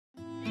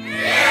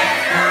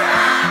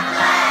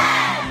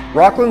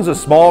Rocklyn's a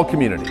small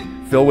community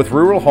filled with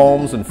rural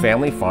homes and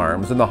family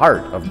farms in the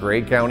heart of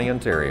Grey County,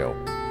 Ontario.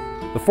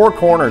 The four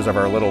corners of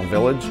our little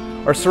village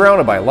are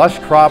surrounded by lush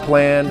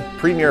cropland,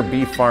 premier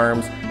beef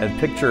farms, and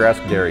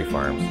picturesque dairy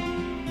farms.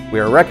 We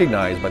are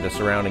recognized by the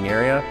surrounding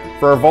area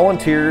for our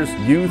volunteers,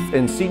 youth,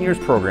 and seniors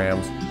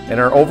programs and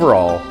our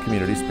overall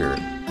community spirit.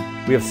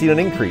 We have seen an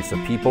increase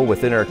of people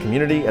within our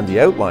community and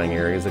the outlying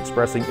areas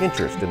expressing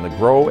interest in the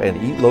Grow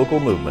and Eat Local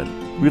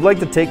movement. We'd like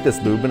to take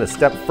this movement a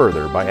step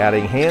further by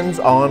adding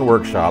hands-on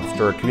workshops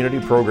to our community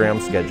program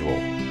schedule.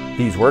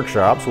 These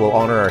workshops will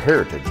honor our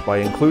heritage by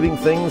including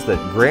things that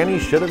Granny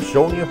should have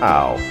shown you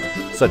how,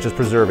 such as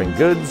preserving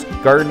goods,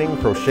 gardening,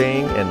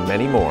 crocheting, and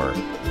many more.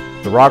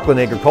 The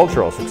Rocklyn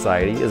Agricultural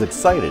Society is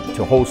excited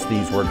to host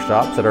these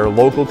workshops at our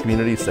local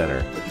community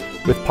center.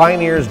 With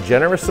Pioneer's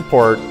generous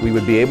support, we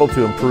would be able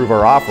to improve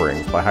our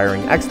offerings by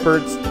hiring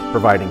experts,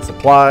 providing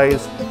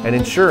supplies, and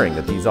ensuring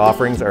that these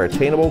offerings are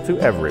attainable to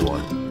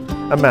everyone.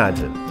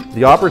 Imagine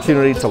the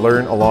opportunity to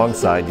learn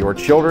alongside your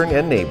children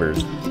and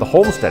neighbors the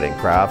homesteading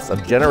crafts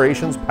of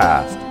generations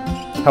past.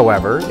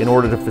 However, in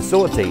order to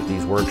facilitate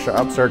these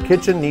workshops, our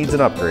kitchen needs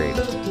an upgrade.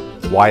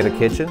 Why the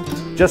kitchen?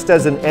 Just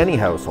as in any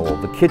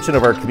household, the kitchen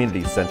of our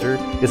community center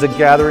is a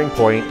gathering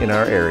point in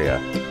our area.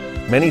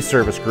 Many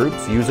service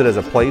groups use it as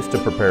a place to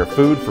prepare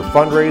food for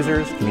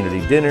fundraisers,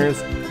 community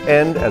dinners,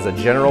 and as a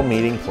general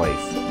meeting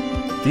place.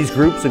 These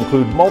groups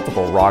include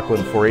multiple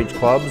Rocklyn 4-H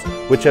clubs,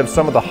 which have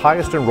some of the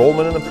highest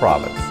enrollment in the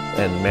province,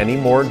 and many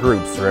more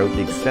groups throughout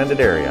the extended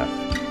area.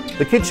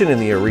 The kitchen in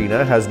the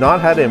arena has not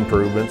had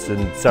improvements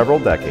in several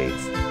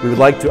decades. We would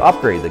like to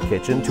upgrade the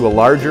kitchen to a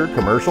larger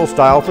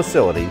commercial-style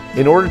facility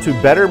in order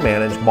to better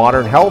manage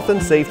modern health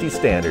and safety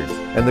standards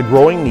and the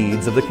growing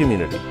needs of the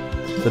community.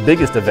 The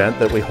biggest event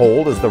that we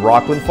hold is the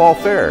Rocklyn Fall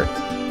Fair.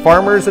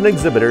 Farmers and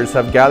exhibitors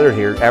have gathered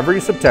here every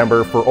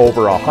September for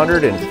over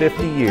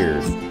 150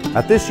 years.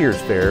 At this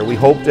year's fair, we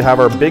hope to have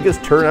our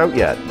biggest turnout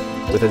yet,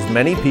 with as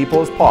many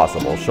people as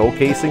possible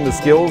showcasing the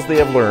skills they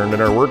have learned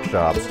in our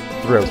workshops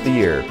throughout the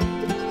year.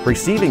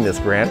 Receiving this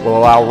grant will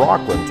allow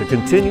Rocklyn to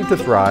continue to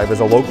thrive as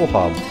a local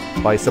hub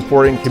by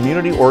supporting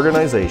community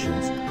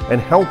organizations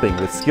and helping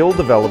with skill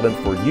development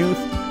for youth,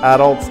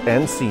 adults,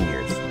 and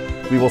seniors.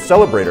 We will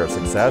celebrate our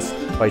success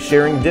by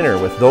sharing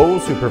dinner with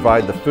those who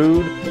provide the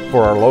food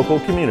for our local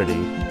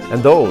community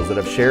and those that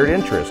have shared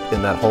interest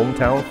in that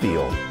hometown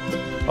feel.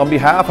 On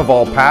behalf of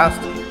all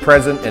past,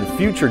 present, and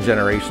future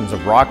generations of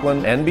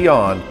Rocklyn and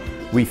beyond,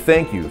 we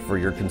thank you for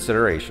your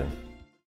consideration.